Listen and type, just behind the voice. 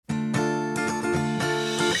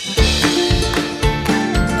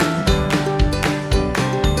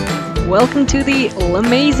welcome to the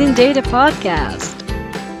Amazing Data Podcast.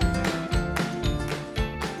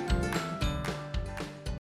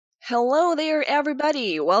 Hello there,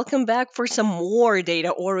 everybody. Welcome back for some more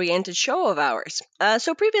data-oriented show of ours.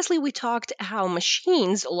 So previously we talked how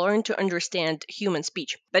machines learn to understand human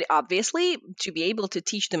speech. But obviously, to be able to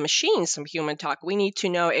teach the machines some human talk, we need to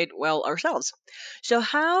know it well ourselves. So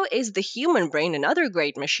how is the human brain, another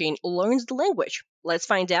great machine, learns the language? Let's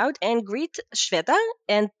find out and greet Shweta,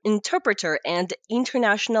 an interpreter and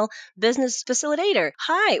international business facilitator.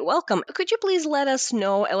 Hi, welcome. Could you please let us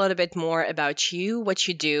know a little bit more about you, what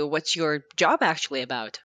you do, what's your job actually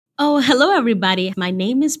about? Oh, hello everybody. My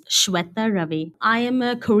name is Shweta Ravi. I am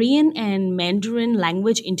a Korean and Mandarin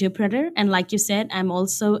language interpreter. And like you said, I'm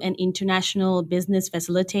also an international business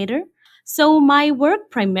facilitator. So my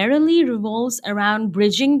work primarily revolves around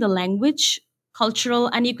bridging the language, cultural,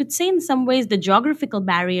 and you could say in some ways the geographical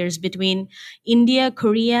barriers between India,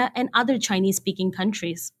 Korea, and other Chinese speaking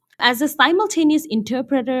countries. As a simultaneous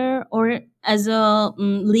interpreter or as a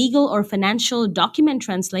legal or financial document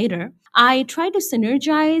translator, I try to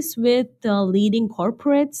synergize with the leading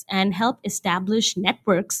corporates and help establish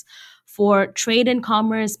networks for trade and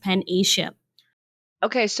commerce pan Asia.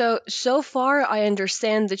 Okay, so far I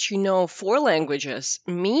understand that you know four languages.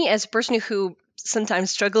 Me, as a person who sometimes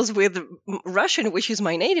struggles with Russian, which is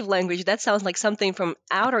my native language, that sounds like something from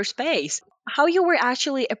outer space. How you were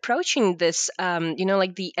actually approaching this,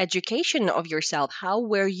 like the education of yourself? How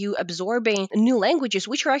were you absorbing new languages,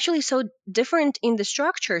 which are actually so different in the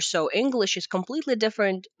structure? So English is completely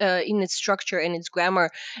different in its structure and its grammar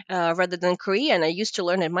rather than Korean. I used to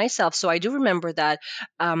learn it myself, so I do remember that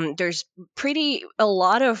there's pretty a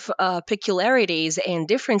lot of peculiarities and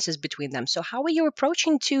differences between them. So how are you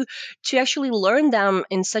approaching to actually learn them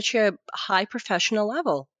in such a high professional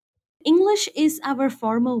level? English is our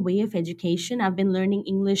formal way of education. I've been learning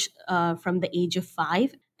English from the age of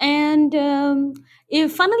 5. And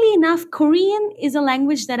funnily enough, Korean is a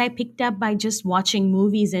language that I picked up by just watching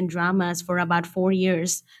movies and dramas for about 4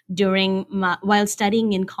 years while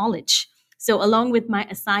studying in college. So, along with my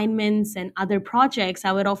assignments and other projects,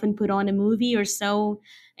 I would often put on a movie or so,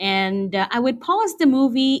 and I would pause the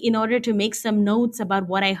movie in order to make some notes about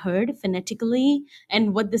what I heard phonetically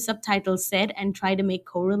and what the subtitles said and try to make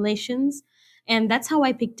correlations. And that's how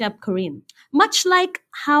I picked up Korean. Much like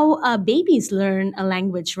how babies learn a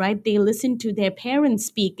language, right? They listen to their parents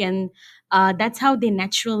speak, and that's how they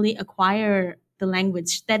naturally acquire the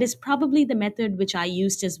language. That is probably the method which I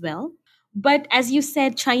used as well. But as you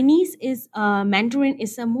said, Mandarin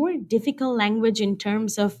is a more difficult language in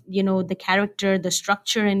terms of the character, the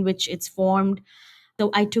structure in which it's formed. So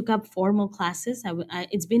I took up formal classes.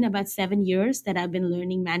 It's been about 7 years that I've been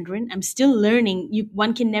learning Mandarin. I'm still learning.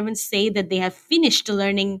 One can never say that they have finished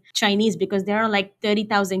learning Chinese because there are like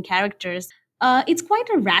 30,000 characters. It's quite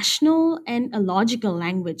a rational and a logical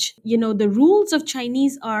language. The rules of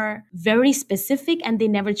Chinese are very specific and they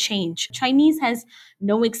never change. Chinese has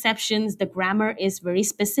no exceptions. The grammar is very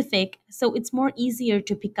specific. So it's more easier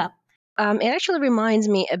to pick up. It actually reminds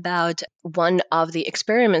me about one of the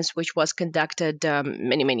experiments which was conducted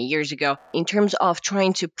many, many years ago in terms of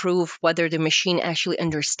trying to prove whether the machine actually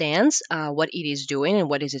understands what it is doing and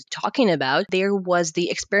what is it talking about. There was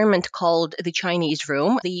the experiment called the Chinese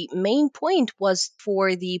room. The main point was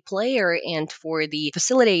for the player and for the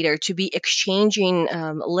facilitator to be exchanging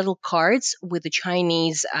little cards with the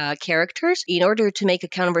Chinese characters in order to make a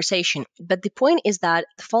conversation. But the point is that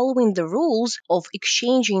following the rules of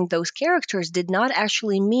exchanging those characters did not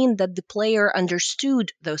actually mean that the player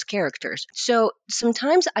understood those characters. So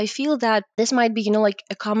sometimes I feel that this might be, like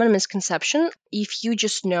a common misconception. If you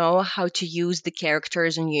just know how to use the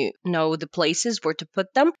characters and you know the places where to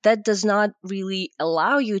put them, that does not really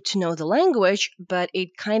allow you to know the language, but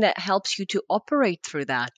it kind of helps you to operate through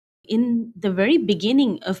that. In the very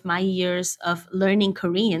beginning of my years of learning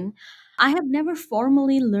Korean, I have never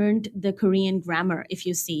formally learned the Korean grammar, if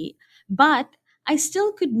you see, but I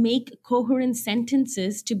still could make coherent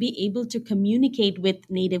sentences to be able to communicate with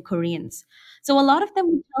native Koreans. So a lot of them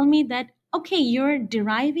would tell me that, okay, you're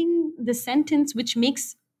deriving the sentence which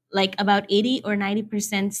makes like about 80 or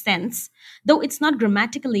 90% sense, though it's not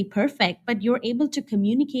grammatically perfect, but you're able to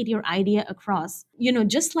communicate your idea across.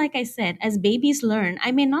 Just like I said, as babies learn,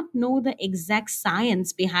 I may not know the exact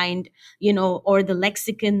science behind, or the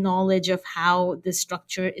lexicon knowledge of how the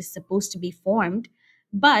structure is supposed to be formed,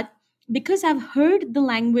 but because I've heard the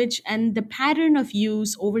language and the pattern of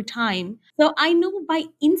use over time, so I know by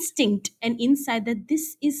instinct and insight that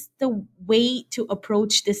this is the way to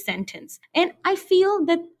approach this sentence. And I feel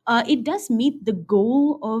that it does meet the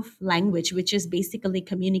goal of language, which is basically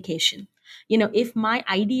communication. If my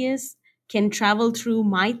ideas can travel through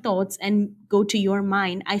my thoughts and go to your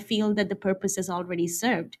mind, I feel that the purpose is already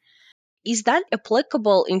served. Is that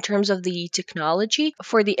applicable in terms of the technology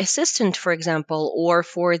for the assistant, for example, or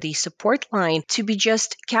for the support line to be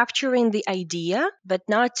just capturing the idea, but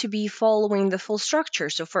not to be following the full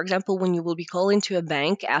structure? So, for example, when you will be calling to a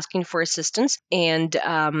bank asking for assistance and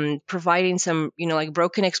providing some, like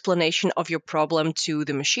broken explanation of your problem to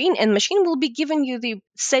the machine, and machine will be giving you the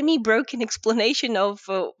semi-broken explanation of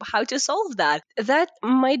how to solve that. That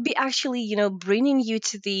might be actually, bringing you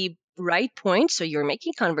to the right point. So you're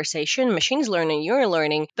making conversation, machine's learning, you're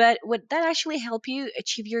learning, but would that actually help you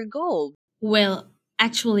achieve your goal? Well,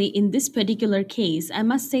 actually, in this particular case, I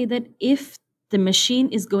must say that if the machine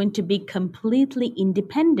is going to be completely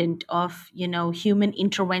independent of human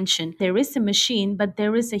intervention, there is a machine but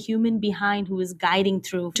there is a human behind who is guiding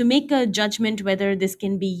through to make a judgment whether this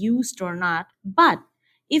can be used or not. But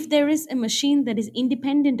if there is a machine that is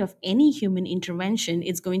independent of any human intervention,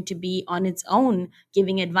 it's going to be on its own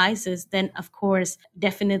giving advices, then of course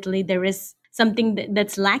definitely there is something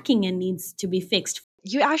that's lacking and needs to be fixed.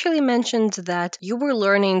 You actually mentioned that you were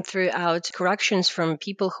learning throughout corrections from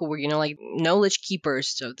people who were, like knowledge keepers.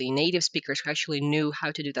 So the native speakers who actually knew how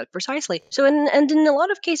to do that precisely. So, and in a lot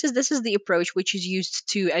of cases, this is the approach which is used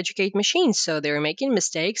to educate machines. So they're making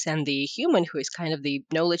mistakes, and the human, who is kind of the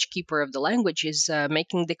knowledge keeper of the language, is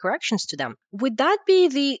making the corrections to them. Would that be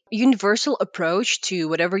the universal approach to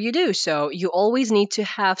whatever you do? So you always need to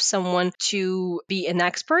have someone to be an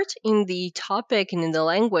expert in the topic and in the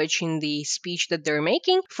language, in the speech that they're making,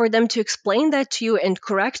 for them to explain that to you and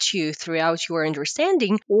correct you throughout your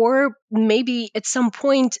understanding. Or maybe at some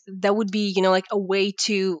point that would be, like a way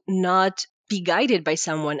to not be guided by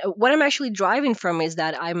someone. What I'm actually driving from is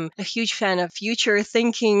that I'm a huge fan of future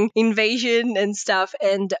thinking, invasion, and stuff.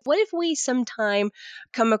 And what if we sometime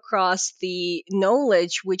come across the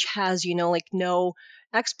knowledge which has, like no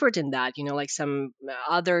expert in that, like some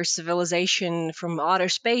other civilization from outer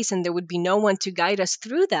space, and there would be no one to guide us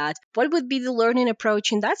through that? What would be the learning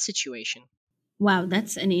approach in that situation? Wow,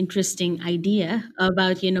 that's an interesting idea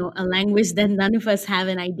about, a language that none of us have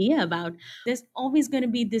an idea about. There's always going to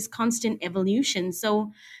be this constant evolution.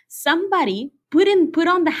 So somebody put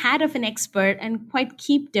on the hat of an expert and quite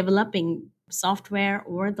keep developing software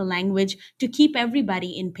or the language to keep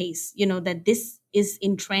everybody in pace. That this is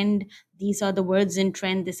in trend, these are the words in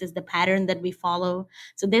trend, this is the pattern that we follow.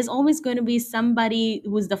 So there's always going to be somebody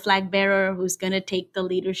who's the flag bearer, who's going to take the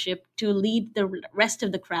leadership to lead the rest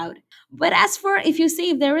of the crowd. But as for if you say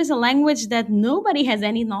if there is a language that nobody has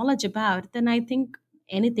any knowledge about, then I think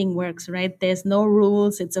anything works, right? There's no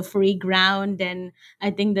rules, it's a free ground, and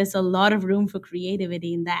I think there's a lot of room for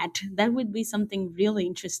creativity in that. That would be something really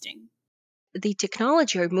interesting. The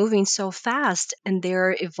technology are moving so fast and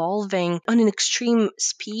they're evolving on an extreme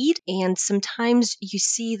speed, and sometimes you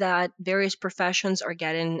see that various professions are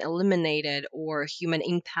getting eliminated or human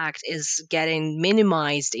impact is getting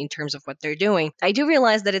minimized in terms of what they're doing. I do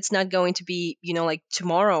realize that it's not going to be, like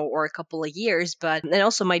tomorrow or a couple of years, but it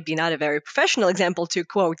also might be not a very professional example to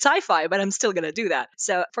quote sci-fi, but I'm still going to do that.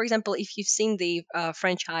 So for example, if you've seen the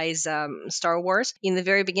franchise Star Wars, in the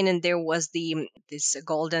very beginning there was the this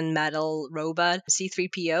golden medal robot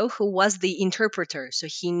C3PO who was the interpreter. So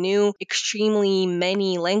he knew extremely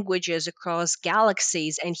many languages across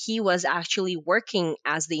galaxies, and he was actually working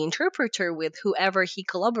as the interpreter with whoever he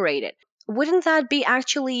collaborated. Wouldn't that be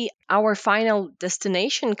actually our final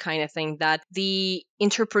destination kind of thing? That the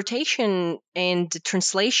interpretation and the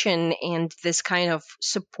translation and this kind of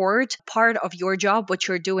support part of your job, what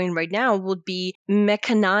you're doing right now, would be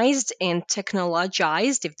mechanized and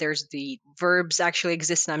technologized, if there's the verbs actually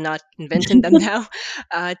exist and I'm not inventing them now,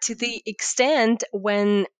 to the extent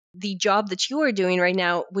when the job that you are doing right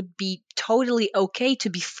now would be totally okay to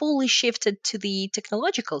be fully shifted to the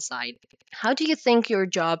technological side. How do you think your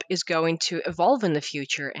job is going to evolve in the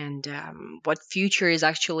future, and what future is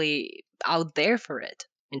actually out there for it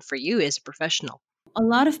and for you as a professional? A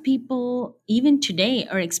lot of people even today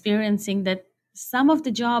are experiencing that some of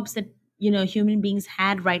the jobs that human beings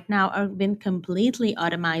had right now are been completely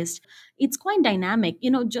automized. It's quite dynamic,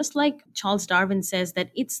 just like Charles Darwin says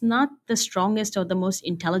that it's not the strongest or the most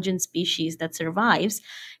intelligent species that survives,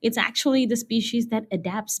 it's actually the species that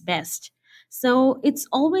adapts best. So it's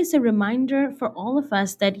always a reminder for all of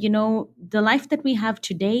us that the life that we have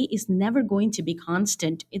today is never going to be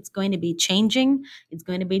constant, it's going to be changing, it's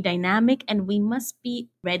going to be dynamic, and we must be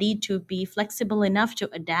ready to be flexible enough to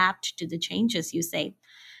adapt to the changes, you say.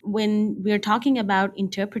 When we're talking about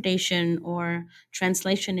interpretation or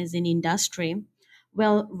translation as in industry,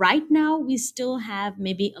 Well, right now we still have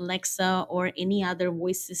maybe Alexa or any other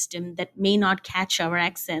voice system that may not catch our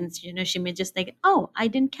accents. She may just like, "Oh, I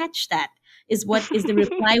didn't catch that." Is what is the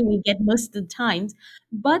reply we get most of the times.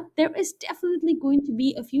 But there is definitely going to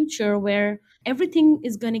be a future where everything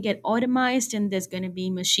is going to get automized and there's going to be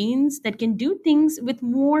machines that can do things with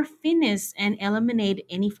more finesse and eliminate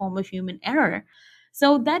any form of human error.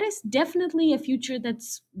 So that is definitely a future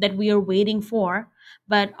that we are waiting for,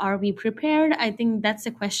 but are we prepared? I think that's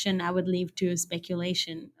a question I would leave to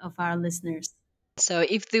speculation of our listeners. So,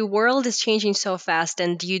 if the world is changing so fast,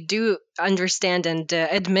 and you do understand and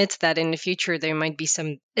admit that in the future there might be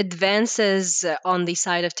some advances on the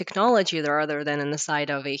side of technology rather than on the side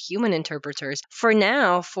of a human interpreters, for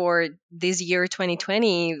now, for this year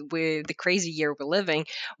 2020, with the crazy year we're living,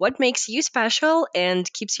 what makes you special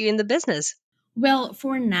and keeps you in the business? Well,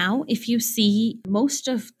 for now, if you see most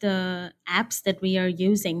of the apps that we are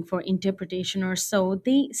using for interpretation or so,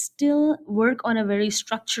 they still work on a very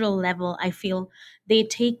structural level. I feel they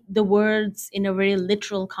take the words in a very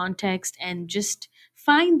literal context and just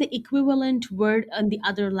find the equivalent word in the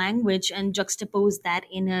other language and juxtapose that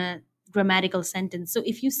in a grammatical sentence. So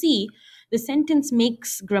if you see, the sentence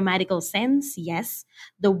makes grammatical sense, yes.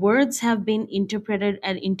 The words have been interpreted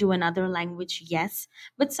into another language, yes,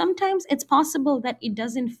 but sometimes it's possible that it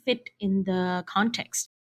doesn't fit in the context.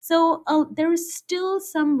 So there is still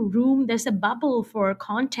some room, there's a bubble for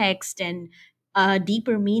context and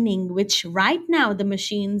deeper meaning, which right now the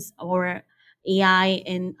machines or AI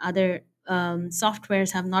and other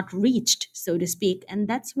softwares have not reached, so to speak. And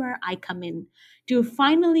that's where I come in to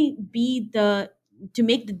finally be to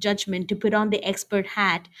make the judgment, to put on the expert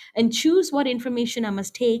hat and choose what information I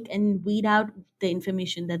must take and weed out the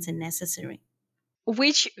information that's unnecessary.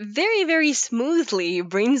 Which very, very smoothly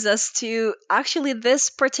brings us to actually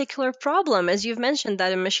this particular problem. As you've mentioned,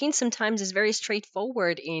 that a machine sometimes is very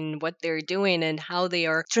straightforward in what they're doing and how they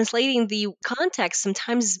are translating the context,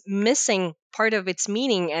 sometimes missing part of its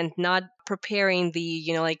meaning and not preparing the,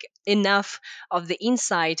 like enough of the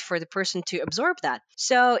insight for the person to absorb that.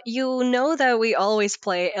 So, you know that we always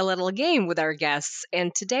play a little game with our guests.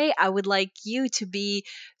 And today I would like you to be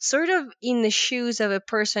sort of in the shoes of a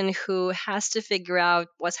person who has to figure out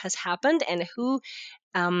what has happened and who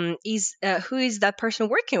is that person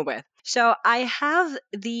working with. So I have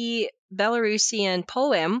the Belarusian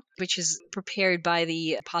poem, which is prepared by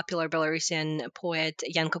the popular Belarusian poet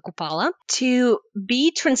Yanko Kupala, to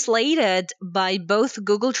be translated by both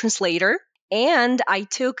Google Translator, and I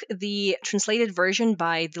took the translated version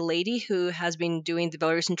by the lady who has been doing the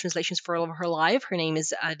Belarusian translations for all of her life. Her name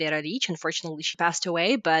is Vera Rich. Unfortunately, she passed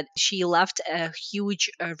away, but she left a huge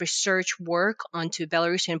research work onto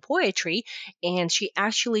Belarusian poetry, and she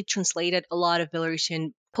actually translated a lot of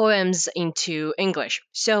Belarusian poems into English.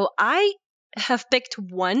 So I have picked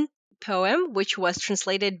one poem which was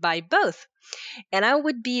translated by both, and I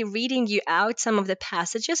would be reading you out some of the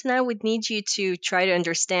passages, and I would need you to try to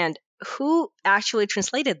understand who actually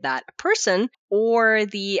translated that, a person or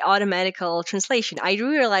the automatical translation. I do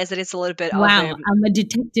realize that it's a little bit of a Wow, I'm a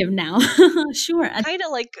detective now. Sure. kind of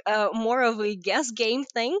like more of a guess game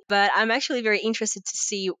thing, but I'm actually very interested to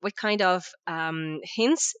see what kind of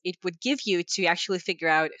hints it would give you to actually figure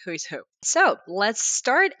out who is who. So let's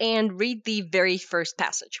start and read the very first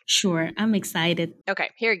passage. Sure, I'm excited. Okay,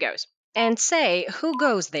 here it goes. And say, who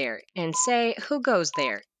goes there? And say, who goes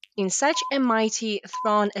there? In such a mighty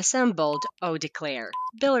throng assembled, O declare,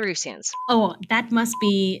 Belarusians. Oh, that must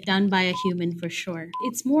be done by a human for sure.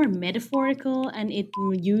 It's more metaphorical and it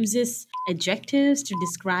uses adjectives to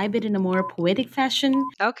describe it in a more poetic fashion.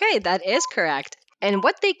 Okay, that is correct. And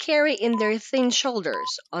what they carry in their thin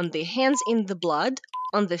shoulders, on the hands in the blood,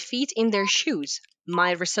 on the feet in their shoes,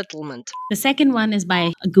 my resettlement. The second one is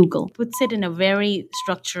by Google. Puts it in a very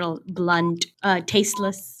structural, blunt,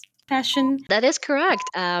 tasteless fashion. That is correct.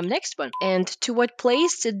 Next one. And to what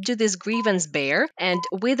place do this grievance bear, and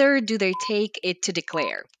whither do they take it to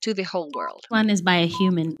declare? To the whole world. One is by a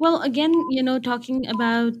human. Well, again, talking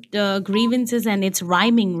about grievances and it's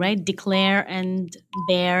rhyming, right? Declare and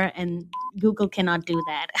bear, and Google cannot do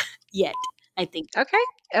that yet, I think. Okay,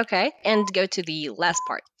 okay. And go to the last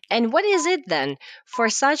part. And what is it then? For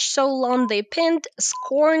such so long they pinned,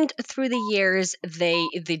 scorned through the years, they,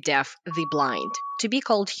 the deaf, the blind, to be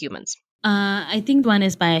called humans. I think one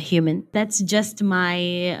is by a human. That's just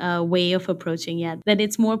my way of approaching it, that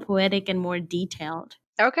it's more poetic and more detailed.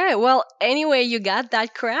 Okay, well, anyway, you got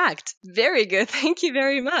that correct. Very good. Thank you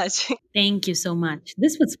very much. Thank you so much.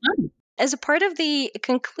 This was fun. as a part of the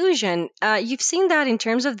conclusion, you've seen that in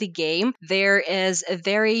terms of the game, there is a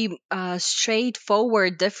very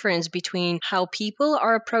straightforward difference between how people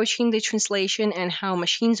are approaching the translation and how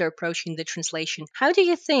machines are approaching the translation. How do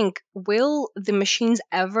you think, will the machines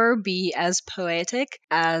ever be as poetic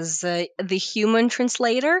as the human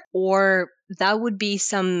translator? Or that would be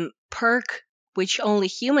some perk which only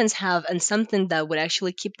humans have and something that would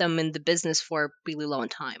actually keep them in the business for a really long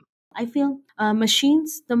time? I feel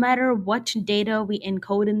machines, no matter what data we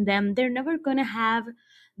encode in them, they're never going to have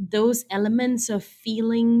those elements of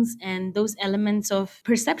feelings and those elements of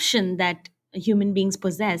perception that human beings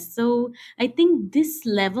possess. So I think this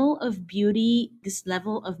level of beauty, this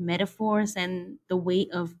level of metaphors, and the way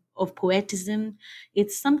of poetism,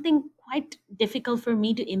 it's something quite difficult for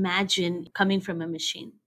me to imagine coming from a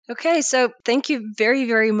machine. Okay, so thank you very,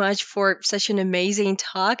 very much for such an amazing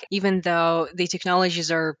talk. Even though the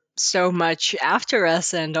technologies are so much after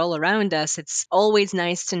us and all around us, it's always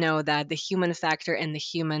nice to know that the human factor and the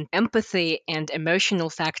human empathy and emotional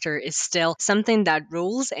factor is still something that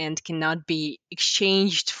rules and cannot be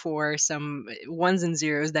exchanged for some ones and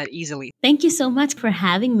zeros that easily. Thank you so much for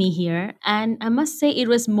having me here. And I must say, it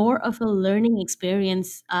was more of a learning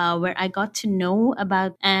experience where I got to know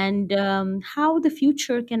about and how the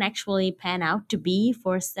future can actually pan out to be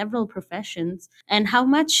for several professions, and how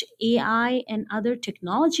much AI and other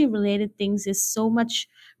technology related things is so much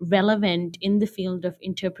relevant in the field of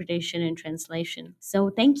interpretation and translation. So,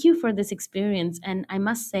 thank you for this experience. And I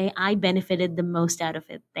must say, I benefited the most out of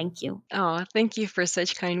it. Thank you. Oh, thank you for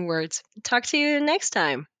such kind words. Talk to you next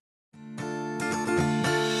time.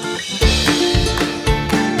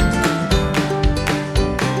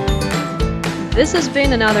 This has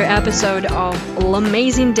been another episode of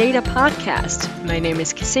L'Amazing Data Podcast. My name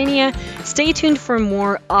is Ksenia. Stay tuned for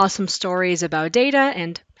more awesome stories about data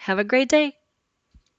and have a great day.